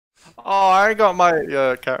Oh, I ain't got my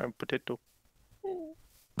carrot and potato.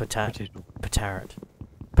 Potato. Parrot.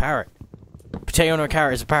 Parrot. Potato and a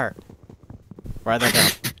carrot is a parrot. Write that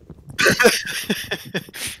down.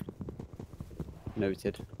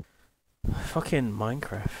 Noted. Fucking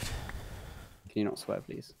Minecraft. Can you not swear,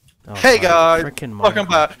 please? Oh, Hey guys, frickin' welcome Minecraft.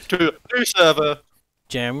 back to a new server.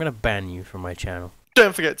 Jay, I'm gonna ban you from my channel.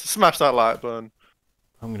 Don't forget to smash that like button.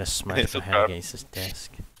 I'm gonna smash my subscribe. head against this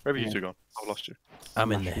desk. Where have you two gone? I've lost you.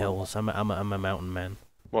 I'm in the hills. I'm a mountain man.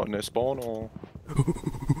 What, near spawn or?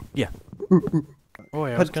 Yeah. Oh,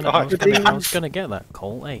 yeah, I was gonna get that,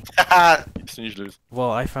 Cole. Hey. You snooze lose. Well,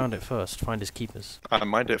 I found it first. Find his keepers. I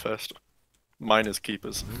mined it first. Mine is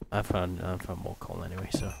keepers. I found more coal anyway,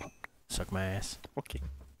 so suck my ass. Okay.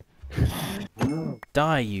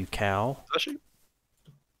 Die, you cow. Is that you?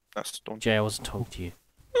 That's Dawn. Jay, I wasn't talking to you.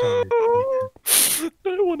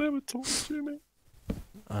 No one ever talks to me.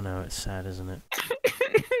 I know, it's sad, isn't it?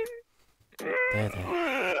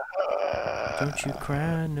 There. Don't you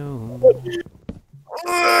cry, no.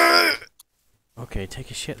 Okay, take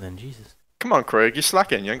a shit then, Jesus. Come on, Craig, you're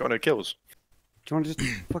slacking. You ain't got no kills. Do you want to just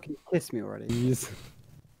fucking kiss me already?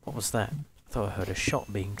 What was that? I thought I heard a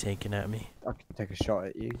shot being taken at me. I could take a shot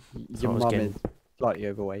at you. Thought I Your was mum getting- is slightly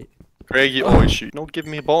overweight. Craig, you always shoot. Don't give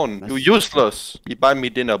me a bone. You're useless. You buy me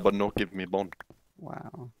dinner, but don't give me a bone.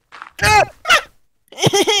 Wow.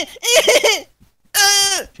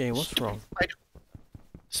 Jay, what's wrong?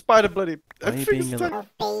 Spider bloody. Why are you being a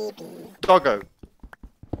Doggo.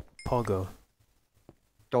 Pogo?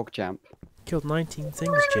 Dog champ. Killed 19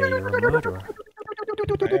 things, Jay, you're a murderer.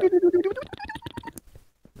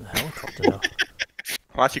 The helicopter now.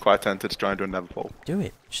 I'm actually quite tempted to try and do another poll. Do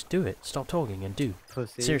it. Just do it. Stop talking and do.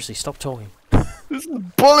 Pussy. Seriously, stop talking. This is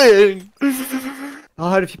bullying!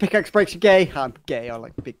 I heard if your pickaxe breaks, you're gay. I'm gay. I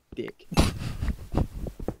like big dick.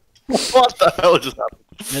 What the hell just happened?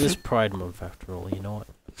 It is Pride Month after all, you know what?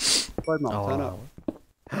 Pride month, turn Oh,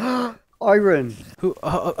 up. Iron. who?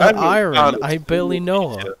 I mean, Iron. I barely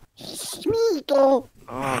know her. Smeagol. Oh,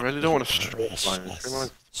 I really don't want to streamline.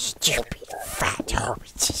 Stupid fat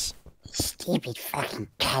hobbits. Stupid fucking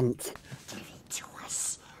cunt.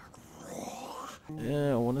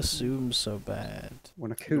 Yeah, I want to zoom so bad.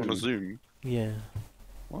 Wanna You cool? want to zoom? Yeah.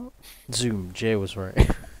 What? Zoom. Jay was right.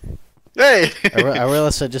 Hey! I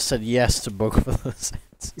realized I just said yes to both of those.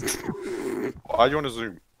 Why do you want to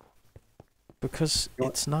zoom? Because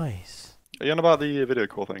it's nice. Are you on about the video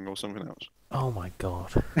call thing or something else? Oh my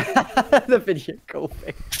god. The video call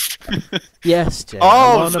thing. Yes, Jay.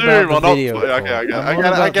 Oh, I'm on Zoom, about the I'm not- video okay, call. I get it, I'm I on get it, I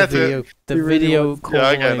about get the it. video, the You really video want- Yeah,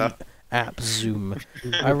 I get calling that. app Zoom.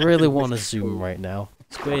 I really want to Zoom right now.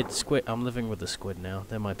 Squid. I'm living with the squid now.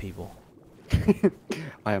 They're my people.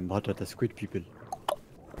 I am mother the squid people.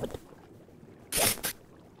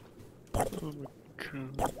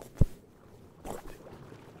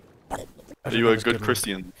 Are you a good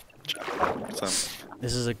Christian? Sam.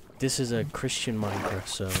 This is a Christian Minecraft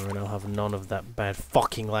server, and I'll have none of that bad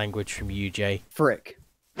fucking language from you, Jay. Frick.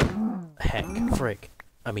 Heck, frick.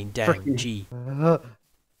 I mean, damn, Frickin'. G.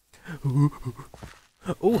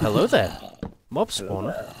 Oh, hello there. Mob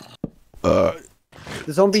spawner.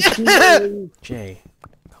 The zombies. Did Jay,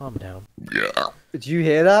 calm down. you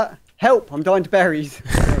hear that? Help! I'm dying to berries.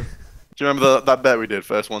 Do you remember that bet we did?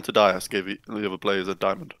 First one to die, I gave the other players a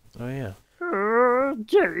diamond. Oh yeah.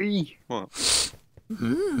 Jerry. What?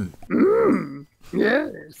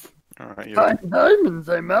 Yes. Alright, you Diamonds,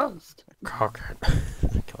 I must. Cockhead.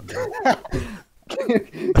 I can't do it.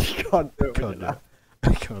 You can't do it. Can't do it.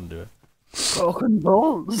 I can't do it. Cock and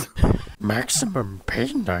balls. Maximum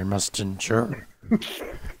pain I must endure.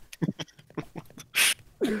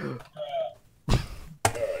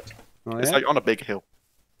 Oh, It's yeah? like on a big hill.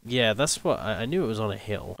 Yeah, that's what I knew. It was on a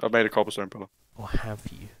hill. I made a cobblestone pillar. Or have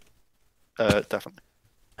you? Definitely.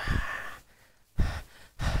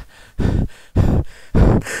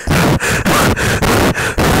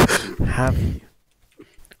 Have you?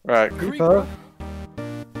 Right. Creeper.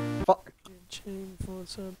 Fuck.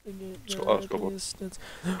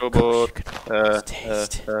 Scoreboard.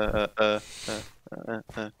 Taste.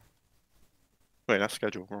 Wait, that's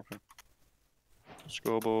schedule. Okay.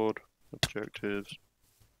 Scoreboard. Objectives.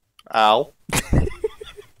 Ow.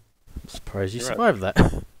 Surprised you You're right. survived that.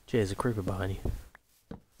 Jay, there's a creeper behind you.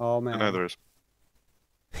 Oh I man. know there is.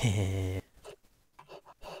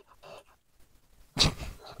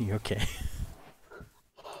 You okay?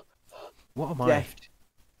 What am I? Deft.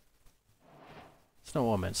 It's not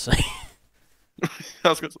what I meant to say. I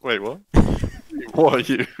was gonna say, wait, what? What are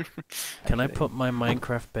you? Can I put my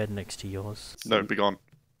Minecraft bed next to yours? No, be gone.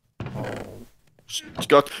 Oh. It's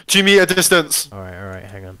got 2 meter distance. Alright,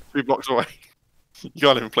 hang on. 3 blocks away. You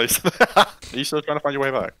can't even place it. Are you still trying to find your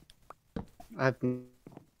way back? I've...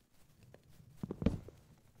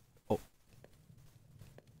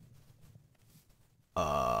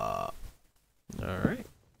 Alright.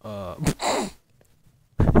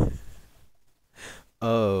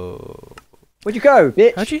 Oh. Where'd you go,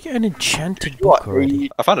 bitch? How'd you get an enchanted book already?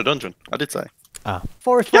 I found a dungeon. I did say.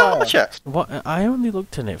 Forest Yeah, on fire. the chest. What? I only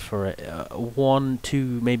looked in it for 1,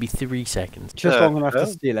 2, maybe 3 seconds. Just long enough to yeah.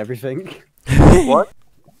 steal everything. What?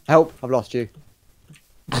 Help! I've lost you.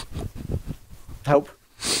 Help!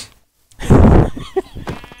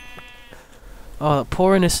 Oh, that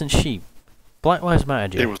poor innocent sheep. Black Lives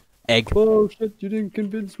Matter, It Joe. was. Egg. Oh shit! You didn't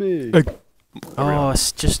convince me. Oh,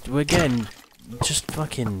 it's just we're getting just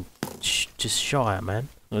fucking just shot at, man.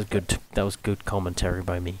 That was good. That was good commentary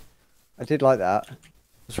by me. I did like that. It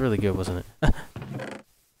was really good, wasn't it?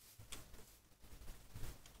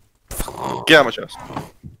 Get out of my chest.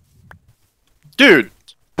 Dude!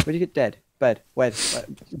 Where'd you get dead? Bed. Where?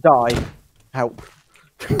 Die. Help.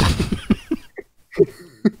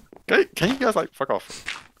 Can you guys, like, fuck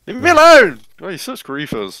off? Leave me alone! Oh, you're such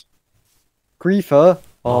griefers. Griefer.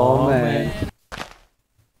 Aw, Oh, man.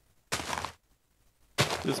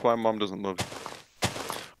 This is why mom doesn't love you.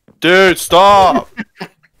 Dude, stop!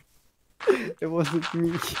 It wasn't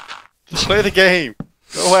me. Just play the game.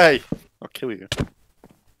 Go away. I'll kill you.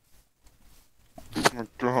 Oh my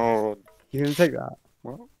god. You're gonna take that?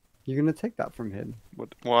 What? You're gonna take that from him?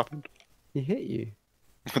 What happened? He hit you.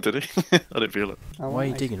 Did he? I didn't feel it. Oh, Why are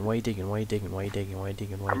you nice. digging? Why are you digging? Why are you digging? Why are you digging? Why are you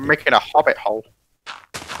digging? Why are you I'm digging? making a hobbit hole.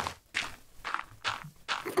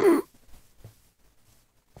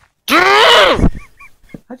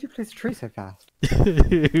 How'd you place the tree so fast?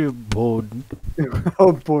 Bored.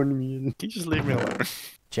 Oh, born me. Can you just leave me alone?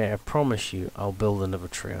 Jay, I promise you, I'll build another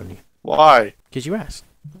tree on you. Why? Cause you asked.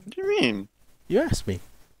 What do you mean? You asked me.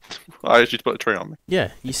 I asked you to put a tree on me.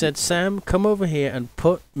 Yeah, you said, Sam, come over here and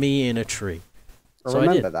put me in a tree. I So I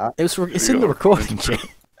remember did. that. It was. It's You in the got recording, Jay. I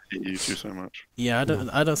hate you two so much. Yeah, I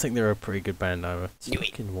don't think they're a pretty good band either. It's Do it.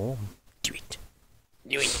 fucking warm. Do it.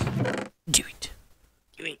 Do it. Do it.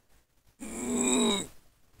 Do it.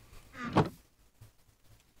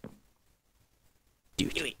 Do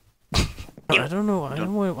Do it. it. I don't know. I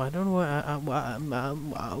don't know. I don't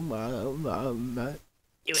know.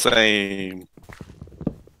 Do it. Same.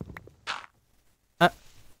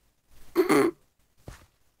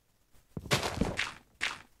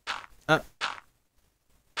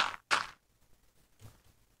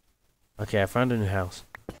 Okay, I found a new house.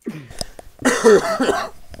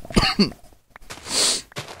 I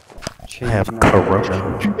have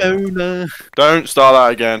corona. Don't start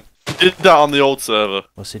that again. You did that on the old server.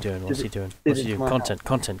 What's he doing? What's he doing? did What's he it doing? to my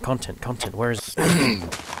Content. Where is? Yeah,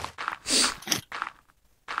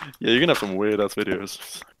 you're gonna have some weird ass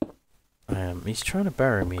videos. He's trying to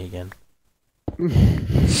bury me again.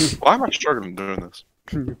 Why am I struggling doing this?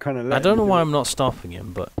 You're kind of. I don't know why I'm not stopping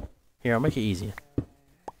him, but here, I'll make it easier.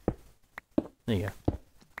 There you go.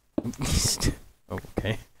 Oh,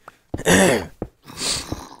 okay.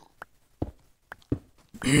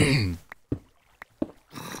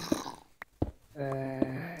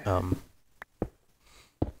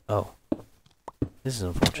 Oh. This is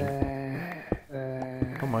unfortunate.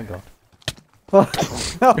 Oh my god.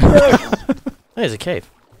 There's a cave.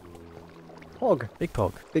 Pog. Big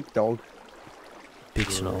pog. Big dog.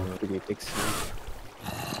 Big snow. Give me a big snake.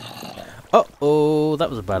 Oh, that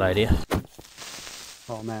was a bad idea.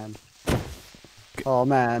 Oh man. Oh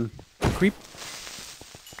man. Creep.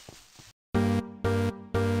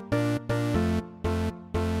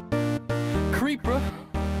 Creeper.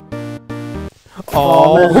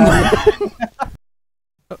 Oh, man.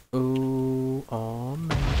 Uh-oh. Oh,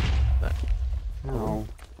 man. Oh.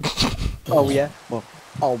 Oh yeah. Well,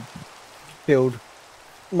 I'll build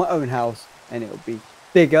my own house, and it'll be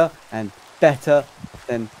bigger and better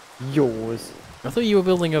than yours. I thought you were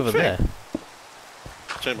building over there.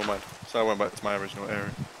 Changed my mind, so I went back to my original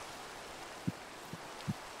area.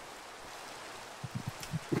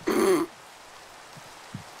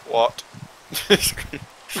 What?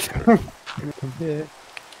 Come here.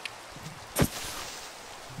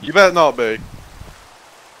 You better not be.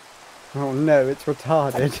 Oh no, it's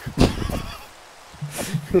retarded.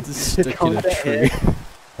 Just stuck in can't a get tree. it.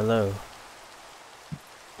 Hello.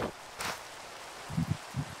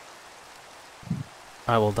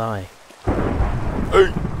 I will die.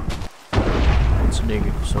 Hey! It's a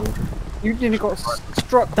negative soldier. You nearly got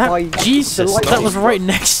struck by That Jesus, the lightning. that was right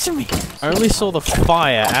next to me. I only saw the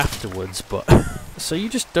fire afterwards, but so you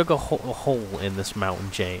just dug a hole in this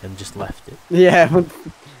mountain, Jay, and just left it. Yeah.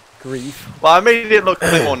 Grief. Well, I made it look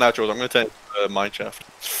a bit more natural. I'm gonna take the mine shaft.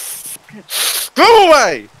 Go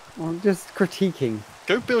away! I'm just critiquing.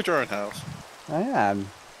 Go build your own house. I am.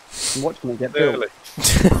 I'm watching it get built.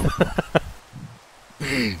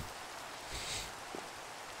 Really?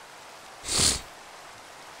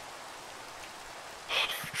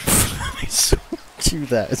 Do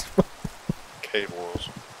that as well. Cave walls.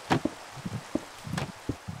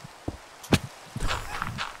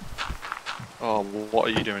 Oh, what are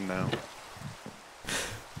you doing now?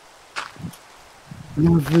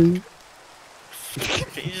 Nothing.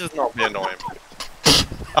 Can you just not be annoying?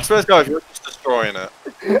 I swear to God, you're just destroying it.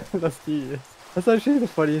 Let's do this. That's actually the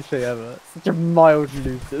funniest thing ever. Such a mild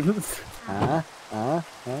nuisance. And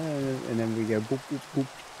then we go boop, boop, boop,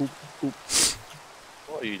 boop, boop.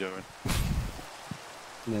 What are you doing?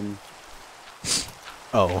 And then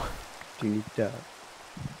Oh. do you need dirt?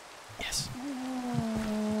 Yes.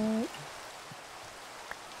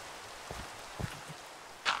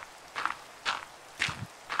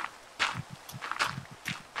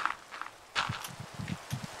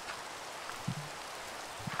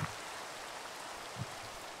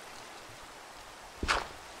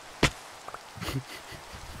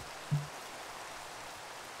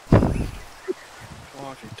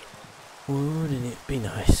 What are you doing? Wouldn't it be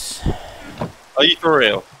nice? Are you for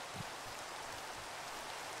real?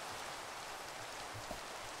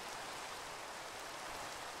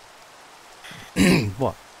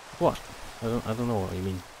 What? What? I don't know what you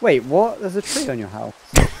mean. Wait, what? There's a tree on your house.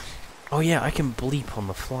 Oh yeah, I can bleep on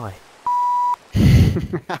the fly.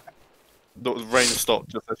 The rain stopped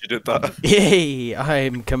just as you did that. Yay!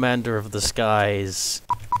 I'm commander of the skies.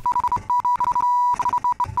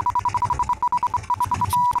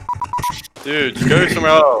 Dude, just go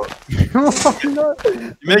somewhere else. I'm not,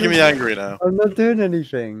 You're making me angry now. I'm not doing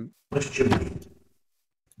anything.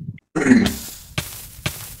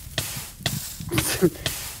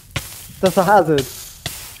 That's a hazard.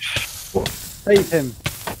 What? Save him.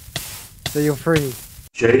 So you're free.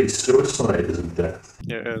 Jay, suicide isn't death.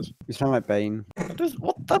 Yeah, it is. You sound like Bane. That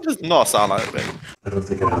does not sound like a thing. I don't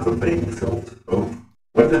think I have a vein filled. Oh.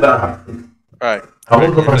 When did that happen? Alright. How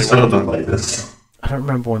long have I Really well sounded done. like this? I don't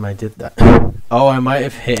remember when I did that. Oh, I might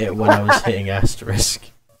have hit it when I was hitting asterisk.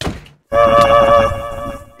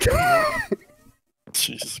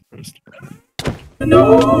 Jesus Christ.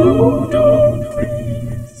 No, don't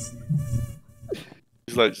please.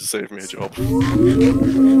 He's like, just save me a job.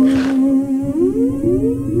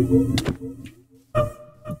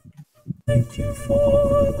 Thank you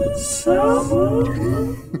for the summer.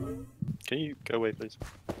 Can you go away, please?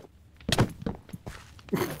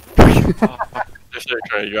 Oh, just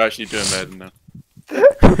okay, you're actually doing better now.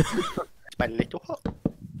 It's my little hut. Did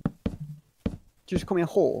you just call me a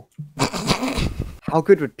whore? How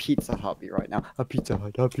good would Pizza Hut be right now? A Pizza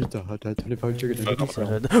Hut, a Pizza Hut, a 25 chicken. Check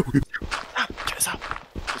this out.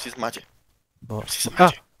 This is magic. What? This is Ah,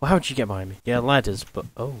 magic. well, how'd you get behind me? Yeah, ladders, but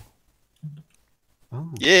oh. Oh.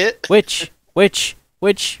 Yeah. Witch!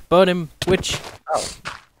 Burn him! Witch!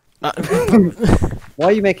 Why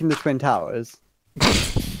are you making the Twin Towers?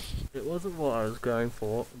 It wasn't what I was going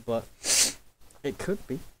for, but it could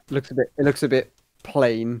be. It looks a bit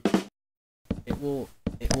plain. It will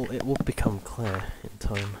become clear in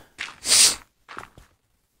time.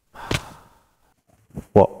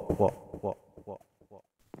 What?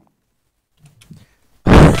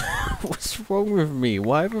 What's wrong with me?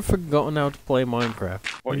 Why have I forgotten how to play Minecraft?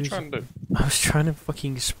 What are you trying to do? I was trying to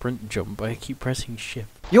fucking sprint jump, but I keep pressing shift.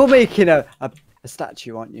 You're making a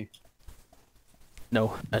statue, aren't you?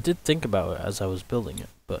 No, I did think about it as I was building it,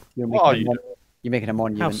 but You're What are making you a You're making a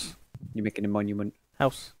monument. house, You're making a monument.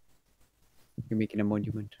 house, You're making a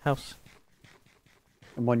monument. house.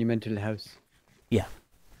 A monumental house. Yeah.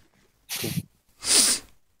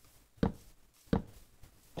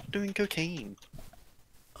 I'm doing cocaine.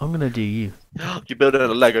 I'm gonna do you. You build it a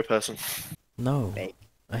Lego person. No, Mate.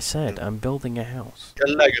 I said I'm building a house. A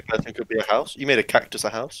Lego person could be a house. You made a cactus a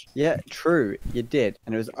house. Yeah, true. You did,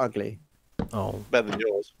 and it was ugly. Oh, Better than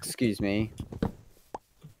yours. Excuse me.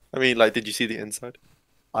 I mean, like, did you see the inside?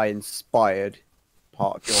 I inspired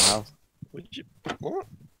part of your house. Would you? What?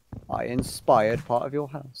 I inspired part of your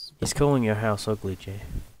house. he's calling your house ugly, Jay.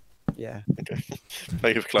 Yeah. Okay.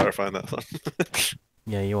 Thank you for clarifying that, son.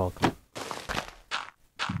 Yeah, you're welcome.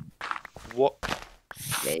 What?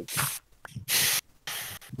 Yay.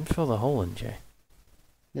 You fill the hole in, Jay.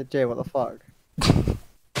 Yeah, Jay, what the fuck?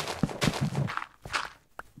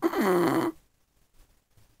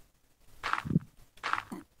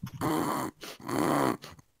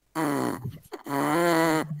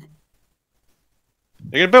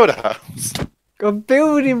 You're gonna build a house. I'm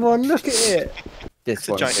building one. Look at it. This It's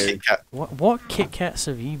a one. giant Kit Kat. What Kit Kats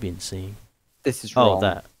have you been seeing? This is Oh, wrong.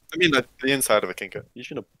 that. I mean, the inside of a kinker. You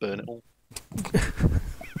should have burned it all.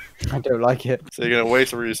 I don't like it. So you're gonna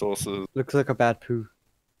waste resources. Looks like a bad poo.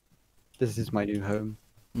 This is my new home.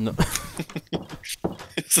 No,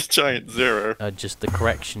 It's a giant zero. just the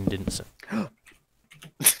correction didn't say.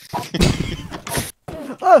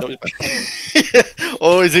 Oh,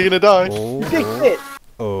 Oh, is he gonna die? Oh, big fit.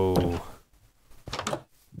 oh,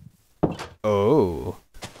 oh.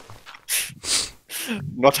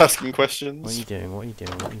 Not asking What are questions. you doing? What are you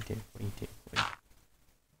doing? What are you doing? What are you doing?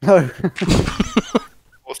 No.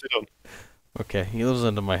 What's he done? Okay, he lives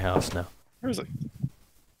under my house now. Where is he?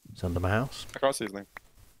 He's under my house. I can't see his name.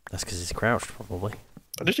 That's because he's crouched, probably.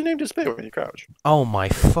 Oh, did your name disappear when you crouch? Oh my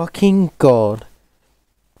fucking god.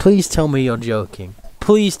 Please tell me you're joking.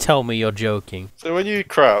 Please tell me you're joking. So when you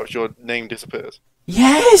crouch, your name disappears.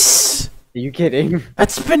 Yes! Are you kidding?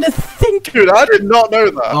 That's been a thing. Dude, I did not know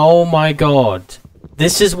that. Oh my god.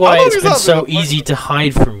 This is why How long it's has been that so been? easy to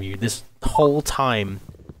hide from you this whole time.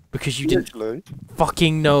 Because you didn't Literally.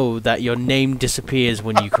 fucking know that your name disappears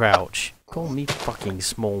when you crouch. Call me fucking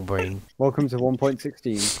small brain. Welcome to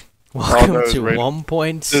 1.16. Welcome no, it's to rated-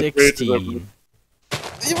 1.16.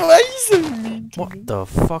 You're amazing me. What the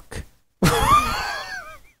fuck?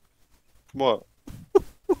 What?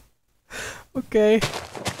 Okay.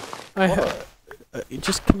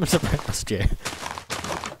 Just come into my house, Jay.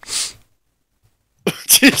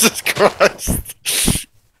 Jesus Christ.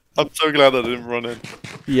 I'm so glad I didn't run in.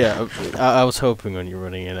 Yeah, I was hoping on you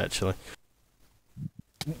running in, actually.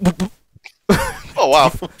 Oh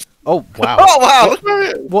wow. Oh, wow. Oh wow, look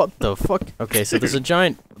at it. What the fuck? Okay, so there's a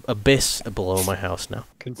giant abyss below my house now.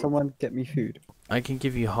 Can someone get me food? I can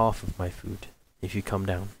give you half of my food if you come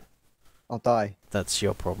down. I'll die. That's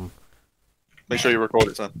your problem. Make sure you record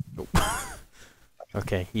it, son.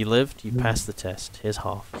 Okay, you lived, you passed the test. Here's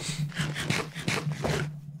half.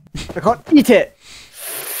 I can't eat it!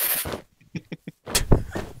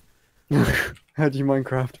 How do you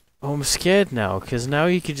Minecraft? Oh, I'm scared now, because now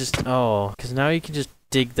you could just... Oh, because now you can just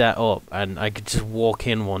dig that up, and I could just walk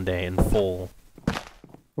in one day and fall.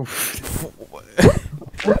 What's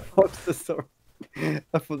the story?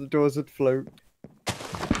 I thought the doors would float.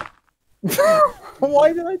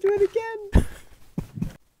 Why did I do it again?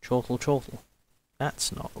 Chortle, chortle.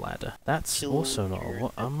 That's not a ladder. That's also not a...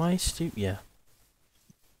 What? Am I Yeah.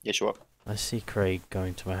 Yes, you are. I see Craig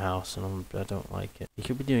going to my house, and I don't like it. He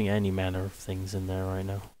could be doing any manner of things in there right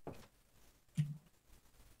now.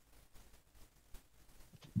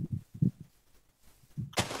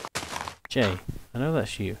 Jay, I know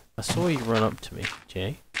that's you. I saw you run up to me,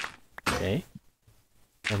 Jay. Jay?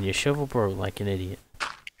 And you shovel bro like an idiot.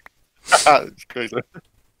 It's crazy.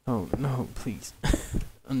 Oh, no, please.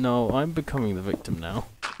 No, I'm becoming the victim now.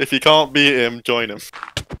 If you can't beat him, join him.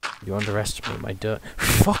 You underestimate my dirt.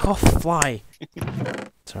 Fuck off, fly!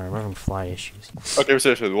 Sorry, I'm having fly issues. Okay,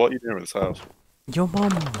 seriously, what are you doing with this house? Your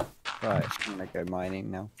mum! Right, I'm gonna go mining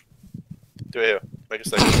now. Do it here. Make a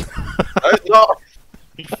statement. No, it's not!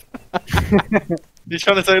 You're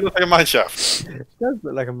trying to say it looks like a mine shaft. It does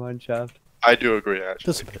look like a mine shaft. I do agree, actually.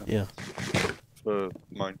 Just a bit, yeah. For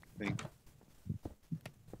mine thing.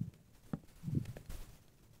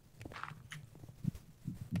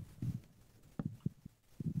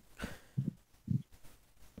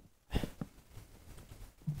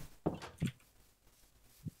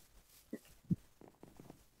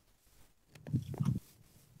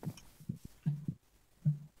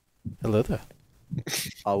 Hello there.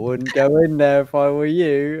 I wouldn't go in there if I were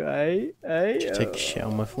you, eh? Eh? Did you take a shit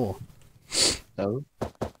on my floor? No.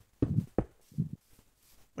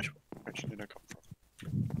 Actually, no, come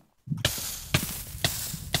from.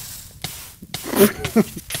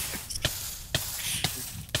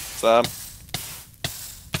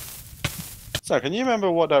 Sam, can you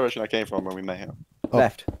remember what direction I came from when we met here? Oh.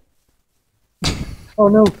 Left. Oh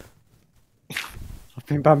no! I've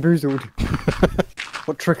been bamboozled.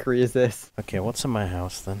 What trickery is this? Okay, what's in my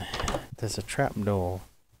house then? There's a trap door.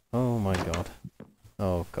 Oh my god.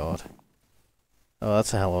 Oh god. Oh,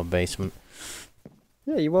 that's a hell of a basement.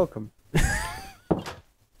 Yeah, you're welcome.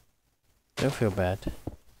 Don't feel bad.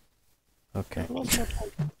 Okay.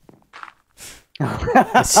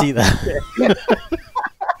 I see that.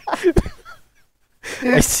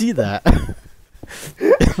 I see that.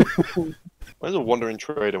 Where's a wandering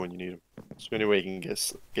trader when you need him? It's the only way you can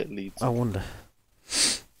get leads. I wonder.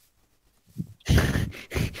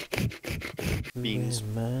 Beans.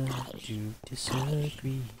 You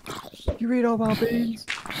disagree. You read all my beans?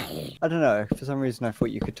 I don't know. For some reason, I thought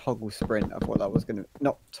you could toggle sprint. I thought that was gonna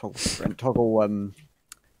not toggle sprint. Toggle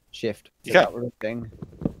shift. You Is can. that was a thing?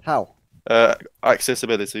 How?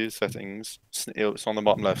 Accessibility settings. It's on the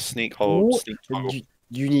bottom left. Sneak hold. What? Sneak toggle.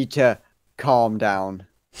 You need to calm down.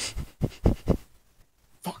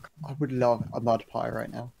 Fuck, I would love a mud pie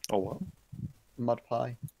right now. Oh what? Mud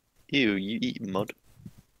pie. Ew, you eat mud.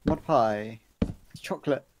 Mud pie. It's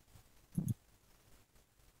chocolate.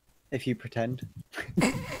 If you pretend.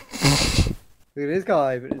 Look at this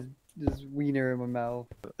guy, but there's wiener in my mouth.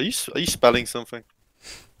 Are you spelling something?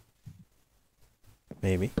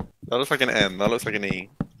 Maybe. That looks like an M. That looks like an E.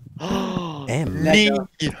 M? Lego.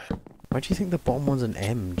 Why do you think the bottom one's an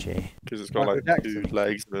M, Jay? Because it's got Michael like Jackson. 2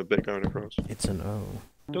 legs and a bit going across. It's an O.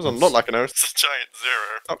 It doesn't look like an O. It's a giant 0.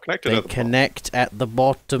 Not connected They at the bottom. connect at the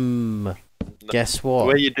bottom. No, Guess The what?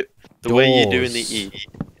 way you do, the way you're doing the Doors. E,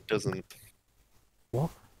 it doesn't. What?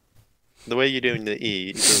 The way you're doing the E,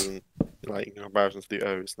 it doesn't. Like in comparison to the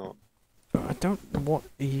O, it's not. I don't. What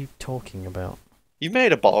are you talking about? You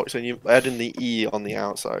made a box and you add in the E on the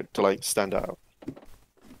outside to like stand out.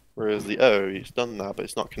 Whereas the O, you've done that, but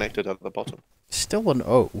it's not connected at the bottom. Still an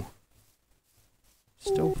O.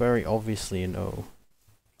 Still very obviously an O.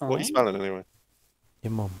 What are you spelling anyway?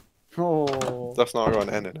 Your mum. Oh. That's not got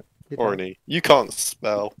an N in it. Did Or I? an E. You can't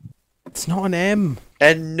spell It's not an M.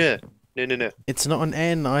 N. No, no, no. It's not an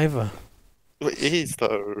N either. It is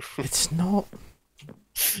though. It's not.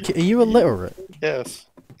 Are you illiterate? Yes.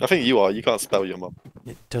 I think you are. You can't spell your mum.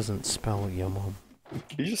 It doesn't spell your mum.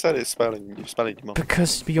 You just said it's spelling. You're spelling your mum.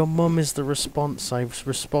 Because your mum is the response I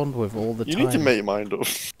respond with all the You time. need to make your mind up.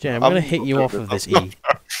 Jay, I'm gonna hit you not off doing of this this.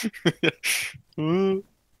 E.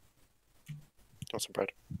 Got some bread.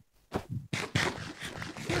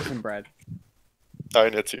 Some bread. I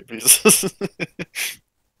need 2 pieces.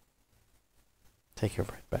 Take your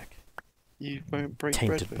bread back. You won't break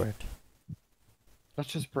Tainted bread. bread.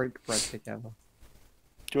 Let's just break bread together.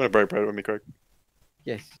 Do you want to break bread with me, Craig?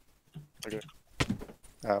 Yes.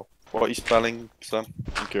 Ow. What are you spelling, Sam?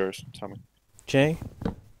 I'm curious. Tell me. Jay,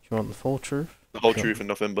 do you want the full truth? The whole Sure. truth and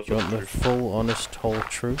nothing but Do you the want the truth. full, honest, whole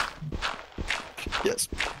truth? Yes.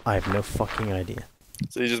 I have no fucking idea.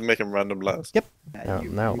 So you're just making random letters. Yep. Yeah,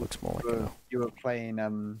 Now it looks more like an were, O. you were playing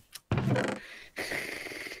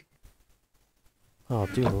Oh,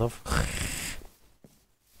 dude, love.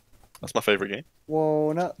 That's my favourite game.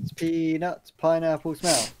 walnuts, peanuts, pineapple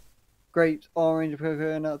smell, grapes, orange,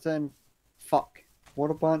 coconuts, and fuck. What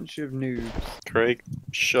a bunch of noobs. Craig,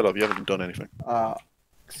 shut up. You haven't done anything.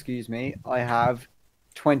 Excuse me. I have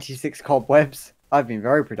 26 cobwebs. I've been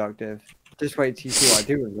very productive. Just wait till you see what I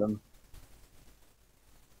do with them.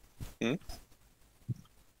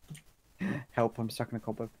 Help! I'm stuck in a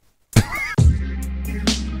cobweb.